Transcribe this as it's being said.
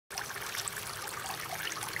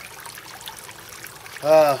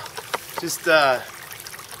Just got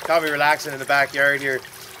me relaxing in the backyard here.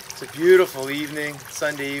 It's a beautiful evening,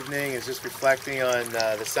 Sunday evening. It's just reflecting on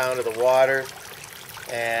the sound of the water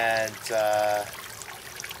and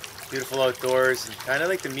beautiful outdoors and kind of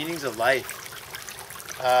like the meanings of life.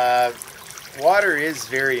 Water is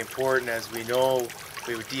very important. As we know,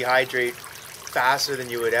 we would dehydrate faster than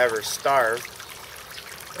you would ever starve.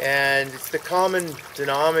 And it's the common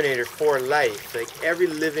denominator for life. Like every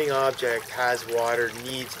living object has water,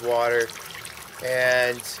 needs water,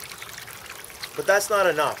 but that's not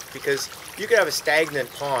enough, because you could have a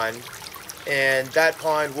stagnant pond and that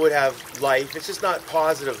pond would have life. It's just not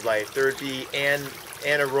positive life. There would be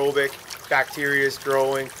anaerobic bacteria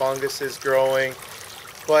growing, funguses growing,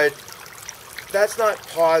 but that's not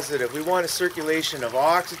positive. We want a circulation of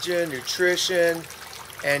oxygen, nutrition,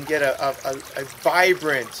 and get a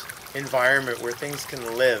vibrant environment where things can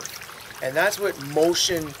live. And that's what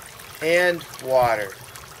motion and water.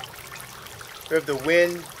 We have the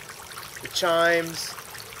wind, the chimes,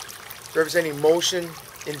 representing motion,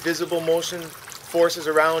 invisible motion, forces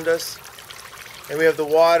around us. And we have the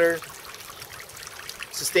water,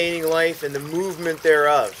 sustaining life and the movement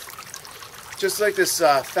thereof. Just like this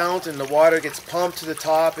fountain, the water gets pumped to the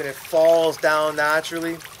top and it falls down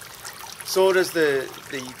naturally. So does the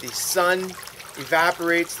sun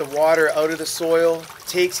evaporates the water out of the soil,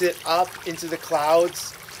 takes it up into the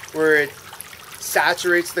clouds where it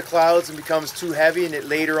saturates the clouds and becomes too heavy, and it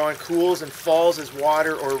later on cools and falls as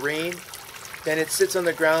water or rain. Then it sits on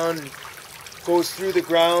the ground and goes through the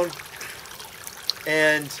ground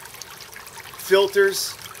and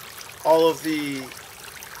filters all of the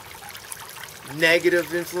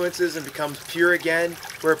negative influences and becomes pure again,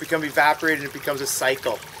 where it becomes evaporated and it becomes a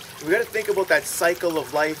cycle. We got to think about that cycle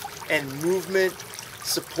of life and movement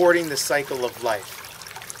supporting the cycle of life.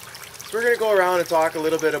 So we're going to go around and talk a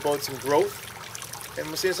little bit about some growth, and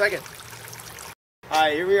we'll see in a second.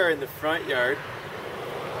 Hi, here we are in the front yard,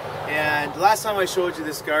 and last time I showed you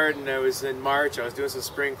this garden, I was in March. I was doing some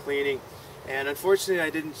spring cleaning, and unfortunately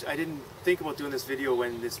I didn't think about doing this video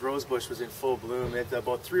when this rose bush was in full bloom. It had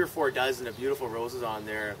about 3 or 4 dozen of beautiful roses on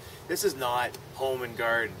there. This is not home and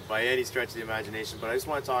garden by any stretch of the imagination, but I just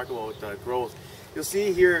want to talk about growth. You'll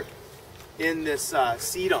see here in this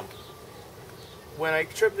sedum, when I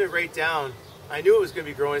trimmed it right down, I knew it was going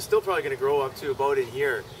to be growing. It's still probably going to grow up to about in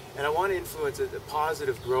here, and I want to influence a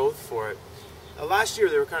positive growth for it. Last year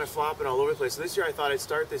they were kind of flopping all over the place, so this year I thought I'd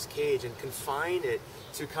start this cage and confine it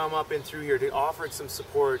to come up in through here to offer it some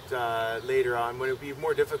support later on when it would be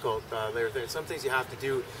more difficult later. Some things you have to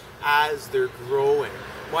do as they're growing,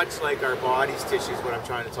 much like our body's tissue is what I'm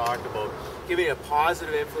trying to talk about. Giving a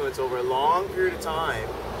positive influence over a long period of time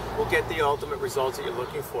will get the ultimate results that you're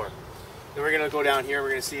looking for. Then we're going to go down here. We're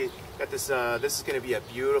going to see that this is going to be a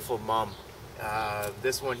beautiful mum.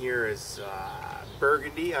 This one here is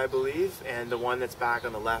burgundy, I believe, and the one that's back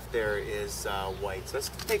on the left there is white. So let's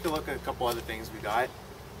take a look at a couple other things we got.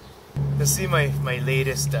 Let's see my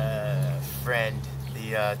latest friend,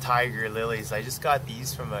 the tiger lilies. I just got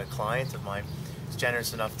these from a client of mine. He's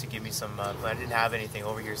generous enough to give me some. I didn't have anything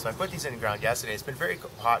over here, so I put these in the ground yesterday. It's been very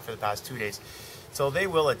hot for the past 2 days, so they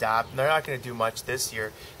will adapt. They're not going to do much this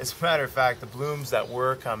year. As a matter of fact, the blooms that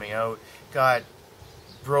were coming out got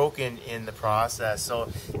broken in the process, so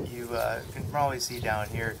you can probably see down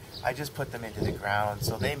here I just put them into the ground,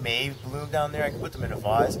 so they may bloom down there. I can put them in a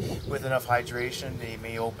vase with enough hydration. They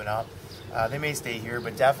may open up. They may stay here,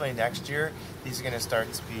 but definitely next year these are going to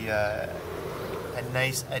start to be a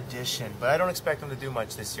nice addition, but I don't expect them to do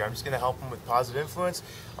much this year. I'm just going to help them with positive influence,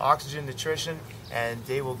 oxygen, nutrition, and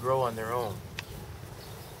they will grow on their own.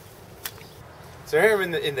 So here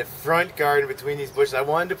I'm in the front garden between these bushes. I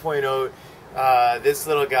wanted to point out this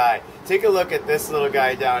little guy. Take a look at this little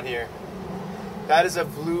guy down here. That is a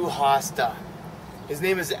blue hosta. His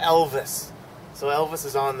name is Elvis. So Elvis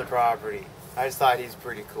is on the property. I just thought he's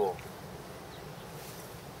pretty cool.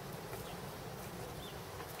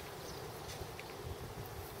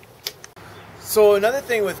 So another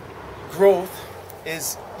thing with growth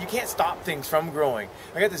is you can't stop things from growing.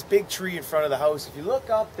 I got this big tree in front of the house. If you look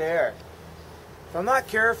up there, if I'm not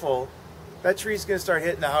careful, that tree's going to start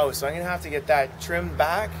hitting the house. So I'm going to have to get that trimmed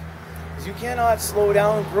back, because you cannot slow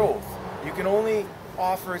down growth. You can only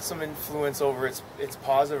offer it some influence over its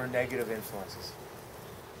positive or negative influences.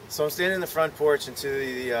 So I'm standing in the front porch, and to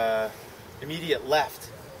the immediate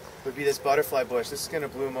left would be this butterfly bush. This is going to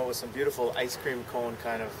bloom out with some beautiful ice cream cone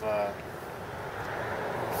kind of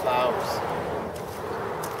flowers.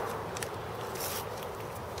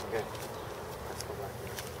 Okay. Let's go back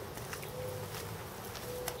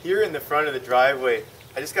here. Here in the front of the driveway,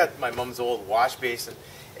 I just got my mom's old wash basin,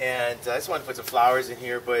 And I just wanted to put some flowers in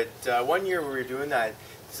here, but one year we were doing that,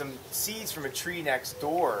 some seeds from a tree next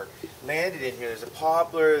door landed in here. There's a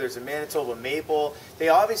poplar, there's a Manitoba maple. They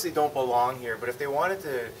obviously don't belong here, but if they wanted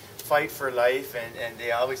to fight for life, and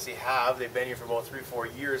they obviously have, they've been here for about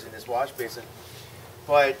 3-4 years in this wash basin.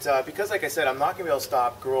 But because, like I said, I'm not going to be able to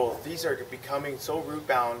stop growth, these are becoming so root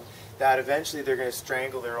bound that eventually they're going to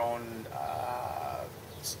strangle their own,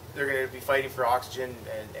 they're going to be fighting for oxygen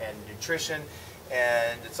and nutrition,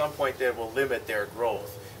 and at some point they will limit their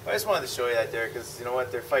growth. But I just wanted to show you that there, because you know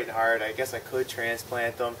what, they're fighting hard. I guess I could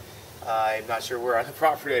transplant them. I'm not sure where on the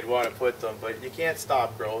property I'd want to put them, but you can't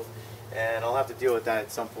stop growth, and I'll have to deal with that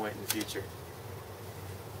at some point in the future.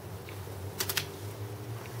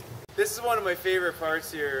 This is one of my favorite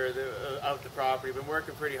parts here of the property. I've been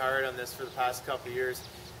working pretty hard on this for the past couple of years.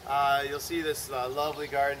 You'll see this lovely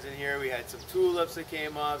gardens in here. We had some tulips that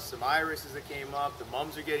came up, some irises that came up. The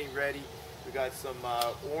mums are getting ready. We got some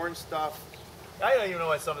orange stuff. I don't even know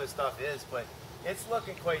what some of this stuff is, but it's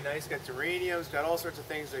looking quite nice. Got geraniums, got all sorts of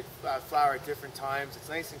things that flower at different times. It's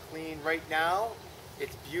nice and clean. Right now,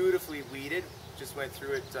 it's beautifully weeded. Just went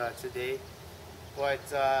through it today. But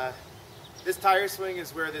this tire swing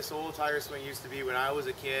is where this old tire swing used to be when I was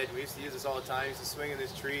a kid. We used to use this all the time. We used to swing in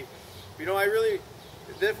this tree. You know, the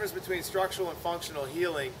difference between structural and functional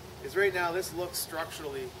healing is right now this looks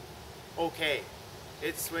structurally okay.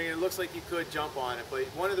 It's swinging, it looks like you could jump on it, but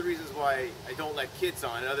one of the reasons why I don't let kids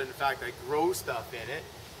on it, other than the fact I grow stuff in it,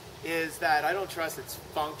 is that I don't trust its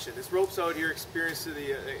function. This rope's out here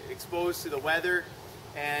exposed to the weather,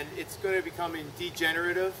 and it's going to become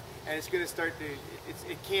degenerative, and it's going to start to,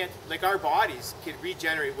 it can't, like our bodies can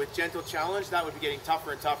regenerate with gentle challenge. That would be getting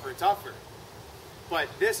tougher and tougher and tougher. But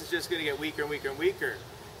this is just going to get weaker and weaker and weaker.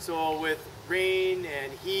 So with rain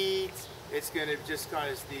and heat, it's going to just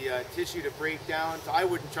cause the tissue to break down. So I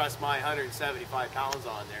wouldn't trust my 175 pounds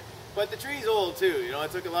on there. But the tree's old too, you know,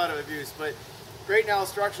 it took a lot of abuse. But right now,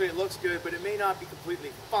 structurally, it looks good, but it may not be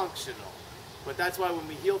completely functional. But that's why when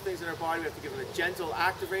we heal things in our body, we have to give them a gentle,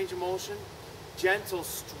 active range of motion, gentle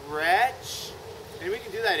stretch, and we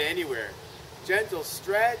can do that anywhere. Gentle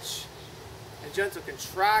stretch and gentle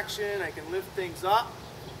contraction. I can lift things up.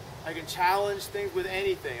 I can challenge things with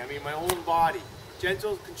anything. I mean, my own body.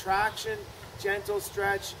 Gentle contraction, gentle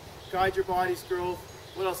stretch, guide your body's growth.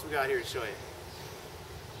 What else we got here to show you?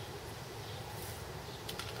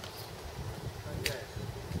 Okay.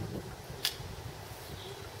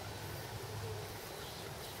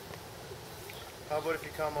 How about if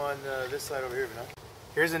you come on this side over here, Vanessa?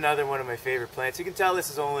 Here's another one of my favorite plants. You can tell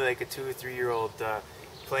this is only like a 2 or 3 year old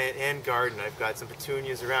plant and garden. I've got some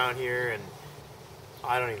petunias around here, and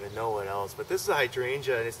I don't even know what else, but this is a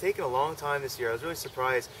hydrangea, and it's taken a long time this year. I was really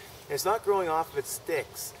surprised. And it's not growing off of its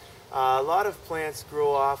sticks. A lot of plants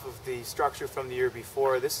grow off of the structure from the year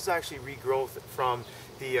before. This is actually regrowth from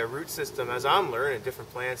the root system. As I'm learning, different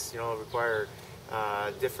plants, you know, require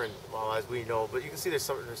different, well, as we know, but you can see there's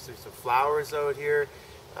some flowers out here.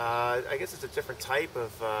 I guess it's a different type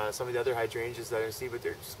of some of the other hydrangeas that I see, but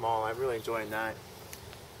they're small. I'm really enjoying that.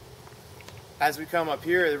 As we come up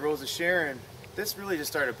here, the Rose of Sharon, this really just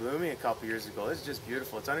started blooming a couple years ago. This is just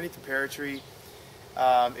beautiful. It's underneath the pear tree.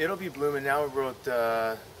 It'll be blooming now. We're about,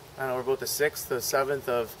 I don't know, we're about the 6th, the 7th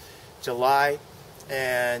of July,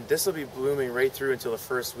 and this will be blooming right through until the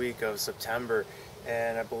first week of September.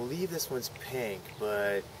 And I believe this one's pink,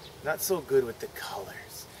 but not so good with the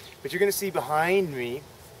colors. But you're going to see behind me,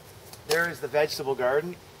 there is the vegetable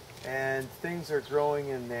garden, and things are growing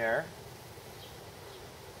in there.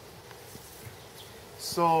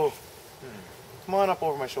 So, come on up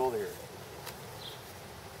over my shoulder here.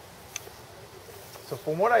 So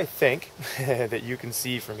from what I think that you can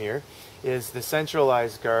see from here is the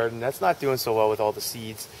centralized garden. That's not doing so well with all the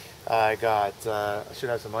seeds. I should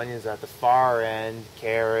have some onions at the far end,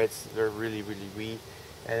 carrots, they're really, really wee.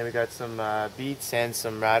 And then we got some beets and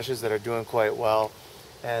some radishes that are doing quite well.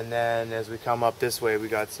 And then as we come up this way, we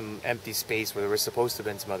got some empty space where there was supposed to have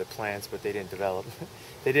been some other plants, but they didn't develop.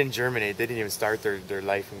 They didn't germinate. They didn't even start their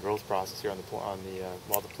life and growth process here on the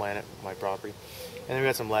planet, my property. And then we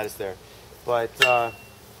got some lettuce there. But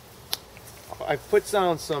I put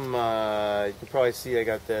down some. You can probably see I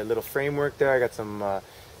got the little framework there. I got some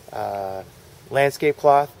landscape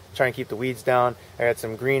cloth, trying to keep the weeds down. I got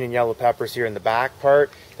some green and yellow peppers here in the back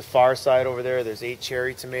part. The far side over there, there's 8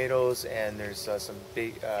 cherry tomatoes, and there's some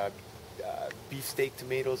big beefsteak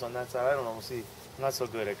tomatoes on that side. I don't know, we'll see. I'm not so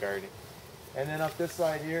good at gardening. And then up this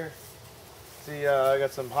side here, see, I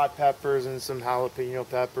got some hot peppers and some jalapeno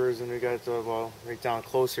peppers, and we got, well, right down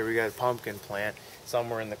close here, we got a pumpkin plant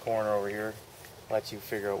somewhere in the corner over here. Let you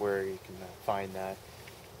figure out where you can find that.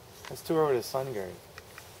 Let's tour over to the sun garden.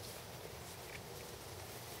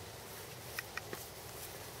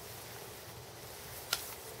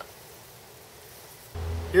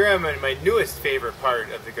 Here I'm in my newest favorite part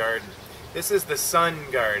of the garden. This is the sun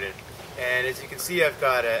garden, and as you can see, I've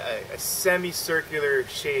got a semicircular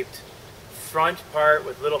shaped front part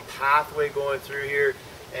with a little pathway going through here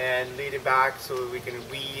and leading back so that we can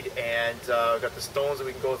weed, and got the stones that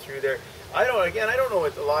we can go through there. I don't know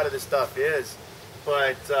what a lot of this stuff is,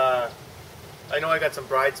 but I know I got some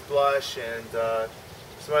bride's blush and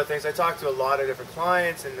some other things. I talked to a lot of different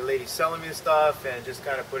clients, and the lady's selling me the stuff, and just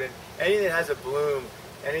kind of put in anything that has a bloom,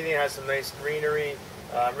 anything that has some nice greenery.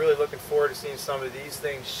 I'm really looking forward to seeing some of these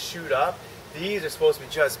things shoot up. These are supposed to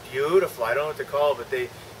be just beautiful. I don't know what to call it, but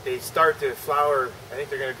they start to flower. I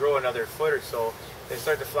think they're going to grow another foot or so. They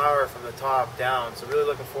start to flower from the top down, so really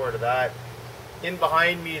looking forward to that. In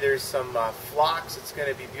behind me there's some phlox. It's going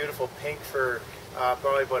to be beautiful pink for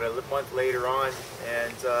probably about a month later on,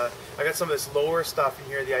 and I got some of this lower stuff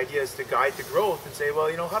in here. The idea is to guide the growth and say,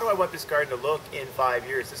 well, you know, how do I want this garden to look in 5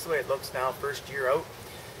 years? This is the way it looks now, first year out.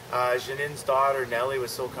 Janine's daughter Nellie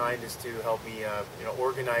was so kind as to help me you know,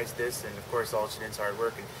 organize this, and of course all Janine's hard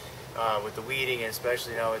work, and with the weeding, and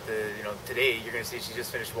especially now with the, you know, today you're going to see she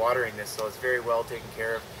just finished watering this, so it's very well taken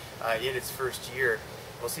care of in its first year.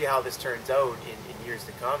 We'll see how this turns out in years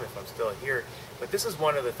to come if I'm still here. But this is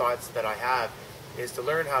one of the thoughts that I have, is to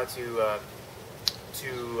learn how to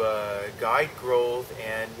guide growth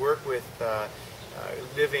and work with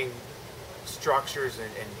living structures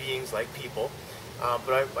and beings like people.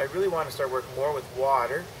 But I really want to start working more with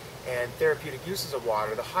water and therapeutic uses of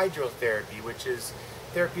water. The hydrotherapy, which is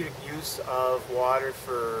therapeutic use of water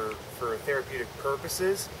for therapeutic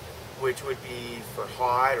purposes, which would be for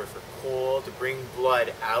hot or for cold, to bring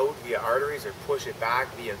blood out via arteries or push it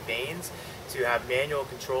back via veins, to have manual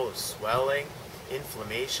control of swelling,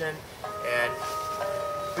 inflammation. And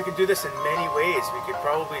we can do this in many ways. We could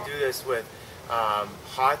probably do this with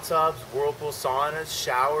hot tubs, whirlpool saunas,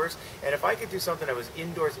 showers, and if I could do something that was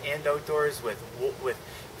indoors and outdoors with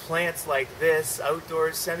plants like this,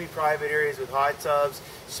 outdoors, semi-private areas with hot tubs,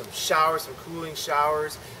 some showers, some cooling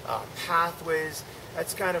showers, pathways,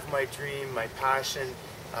 that's kind of my dream, my passion,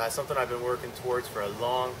 something I've been working towards for a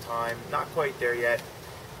long time. Not quite there yet,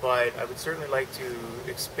 but I would certainly like to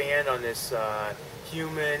expand on this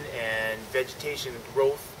human and vegetation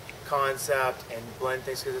growth concept and blend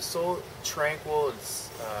things, because it's so tranquil.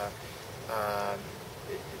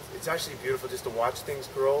 It's actually beautiful just to watch things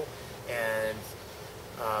grow and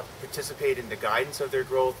participate in the guidance of their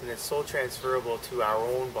growth, and it's so transferable to our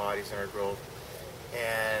own bodies and our growth.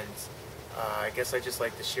 And I guess I just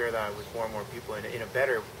like to share that with more and more people in a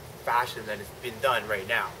better fashion than it's been done right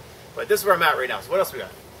now. But this is where I'm at right now. So what else we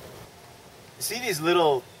got? You see these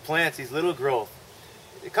little plants, these little growth.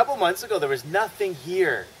 A couple months ago there was nothing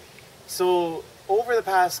here. So over the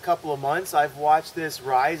past couple of months I've watched this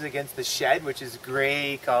rise against the shed, which is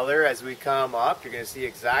gray color. As we come up, you're going to see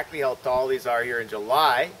exactly how tall these are here in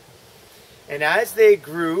July. And as they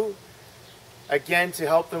grew, again to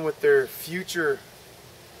help them with their future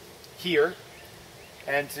here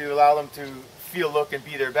and to allow them to feel, look, and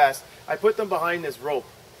be their best, I put them behind this rope.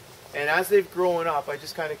 And as they've grown up, I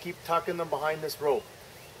just kind of keep tucking them behind this rope,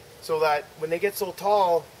 so that when they get so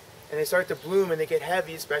tall and they start to bloom and they get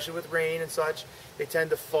heavy, especially with rain and such, they tend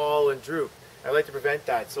to fall and droop. I like to prevent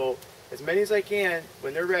that. So as many as I can,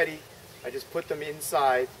 when they're ready, I just put them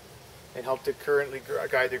inside and help to currently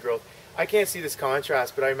guide their growth. I can't see this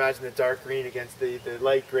contrast, but I imagine the dark green against the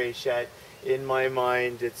light gray shed. In my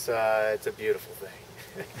mind, it's a beautiful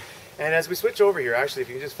thing. And as we switch over here, actually, if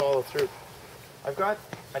you can just follow through, I've got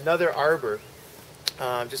another arbor,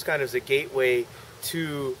 just kind of as a gateway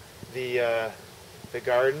to the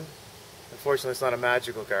garden. Unfortunately, it's not a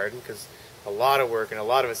magical garden because a lot of work and a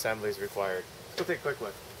lot of assembly is required. Let's go take a quick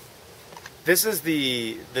look. This is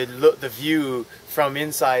the view from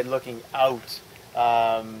inside looking out.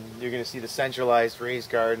 You're going to see the centralized raised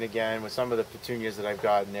garden again with some of the petunias that I've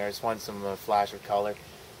got in there. I just want some flash of color.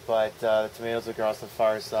 But the tomatoes are across the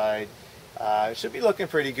far side. It should be looking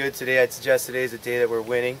pretty good today. I'd suggest today's the day that we're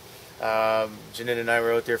winning. Janine and I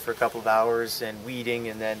were out there for a couple of hours and weeding,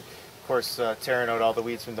 and then of course tearing out all the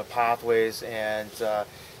weeds from the pathways, and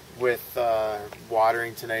with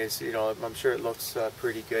watering tonight, you know, I'm sure it looks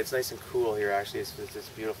pretty good. It's nice and cool here actually. It's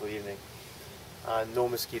a beautiful evening. No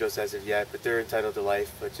mosquitoes as of yet, but they're entitled to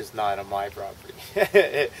life, but just not on my property.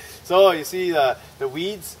 So you see the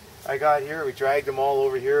weeds I got here, we dragged them all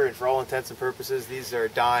over here, and for all intents and purposes these are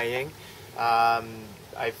dying.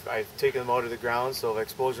 I've taken them out of the ground, so I've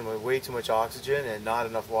exposed them with way too much oxygen and not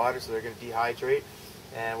enough water, so they're going to dehydrate,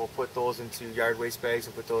 and we'll put those into yard waste bags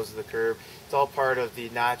and put those to the curb. It's all part of the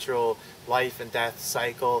natural life and death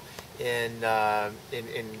cycle in the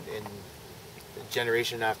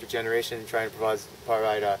generation after generation, and trying to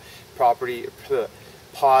provide a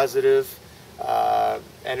positive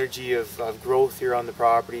energy of growth here on the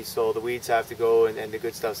property, so the weeds have to go and the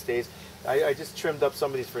good stuff stays. I just trimmed up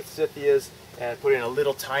some of these forsythias and put in a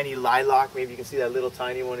little tiny lilac. Maybe you can see that little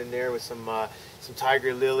tiny one in there with some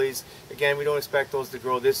tiger lilies. Again, we don't expect those to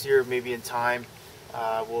grow this year. Maybe in time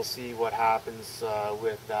we'll see what happens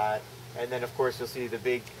with that. And then of course you'll see the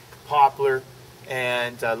big poplar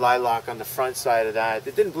and lilac on the front side of that.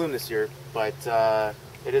 It didn't bloom this year, but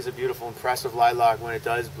it is a beautiful, impressive lilac when it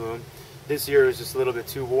does bloom. This year it was just a little bit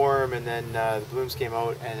too warm, and then the blooms came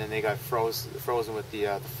out, and then they got frozen with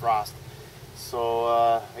the frost.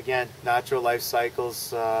 So again, natural life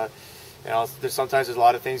cycles. You know, sometimes there's a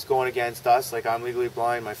lot of things going against us. Like, I'm legally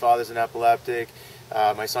blind. My father's an epileptic.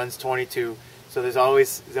 My son's 22. So there's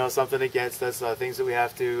always, you know, something against us. Things that we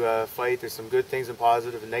have to fight. There's some good things and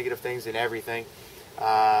positive and negative things in everything.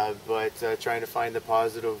 But trying to find the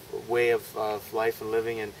positive way of life and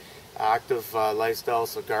living and active lifestyle.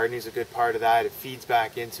 So gardening is a good part of that. It feeds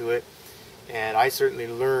back into it. And I certainly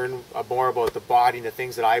learn more about the body and the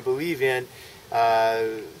things that I believe in.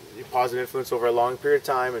 Positive influence over a long period of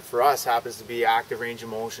time, and for us happens to be active range of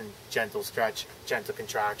motion, gentle stretch, gentle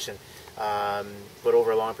contraction, but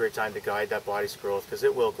over a long period of time to guide that body's growth, because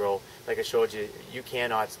it will grow. Like I showed you, you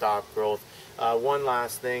cannot stop growth. One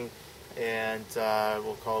last thing, and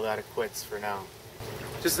we'll call that a quits for now.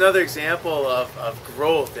 Just another example of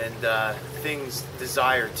growth and things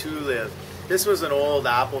desired to live. This was an old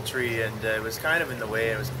apple tree, and it was kind of in the way.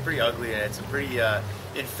 It was pretty ugly, and it had some pretty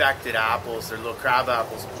infected apples. They're little crab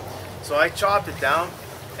apples. So I chopped it down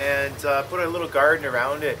and put a little garden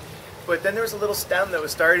around it. But then there was a little stem that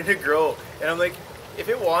was starting to grow, and I'm like, if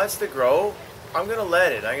it wants to grow, I'm gonna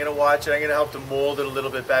let it. I'm gonna watch it. I'm gonna help to mold it a little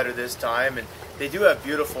bit better this time. And they do have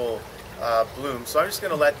beautiful blooms, so I'm just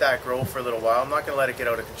gonna let that grow for a little while. I'm not gonna let it get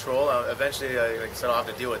out of control. Eventually, like I said, I'll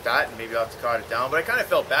have to deal with that, and maybe I'll have to cut it down. But I kind of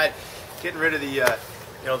felt bad getting rid of the,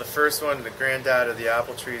 you know, the first one, the granddad of the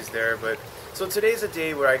apple trees there. But so today's a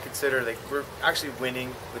day where I consider, like, we're actually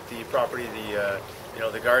winning with the property. You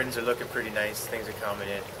know, the gardens are looking pretty nice. Things are coming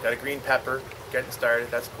in. Got a green pepper getting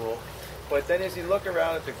started. That's cool. But then as you look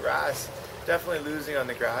around at the grass, definitely losing on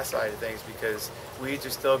the grass side of things, because weeds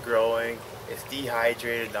are still growing. It's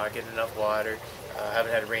dehydrated, not getting enough water.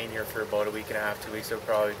 Haven't had rain here for about a week and a half, 2 weeks. It'll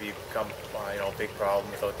probably become you know, a big problem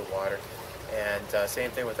without the water. And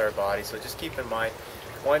same thing with our body. So just keep in mind,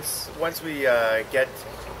 once we get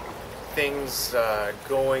things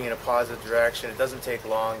going in a positive direction, it doesn't take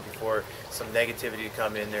long before some negativity to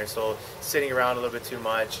come in there. So sitting around a little bit too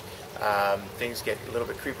much, things get a little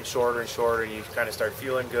bit creeping shorter and shorter, and you kind of start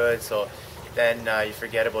feeling good. So then you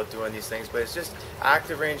forget about doing these things. But it's just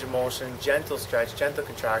active range of motion, gentle stretch, gentle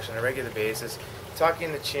contraction on a regular basis,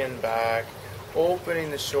 tucking the chin back,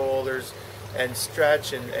 opening the shoulders, and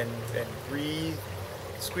stretch and breathe.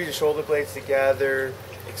 Squeeze the shoulder blades together,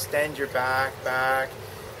 extend your back.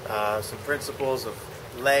 Some principles of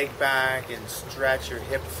leg back, and stretch your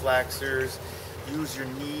hip flexors. Use your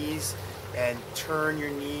knees and turn your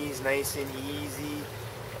knees nice and easy,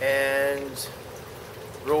 and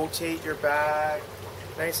rotate your back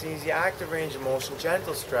nice and easy. Active range of motion,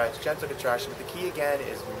 gentle stretch, gentle contraction. But the key again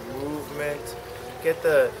is movement. Get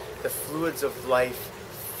the fluids of life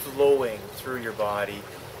flowing through your body.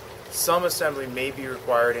 Some assembly may be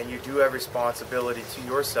required, and you do have responsibility to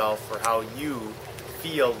yourself for how you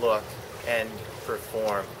feel, look, and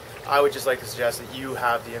perform. I would just like to suggest that you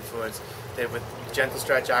have the influence, that with gentle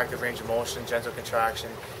stretch, active range of motion, gentle contraction,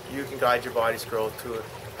 you can guide your body's growth to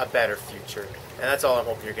a better future. And that's all I'm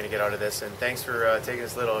hoping you're going to get out of this. And thanks for taking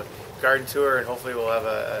this little garden tour, and hopefully we'll have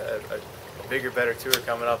a bigger, better tour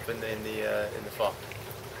coming up in the fall.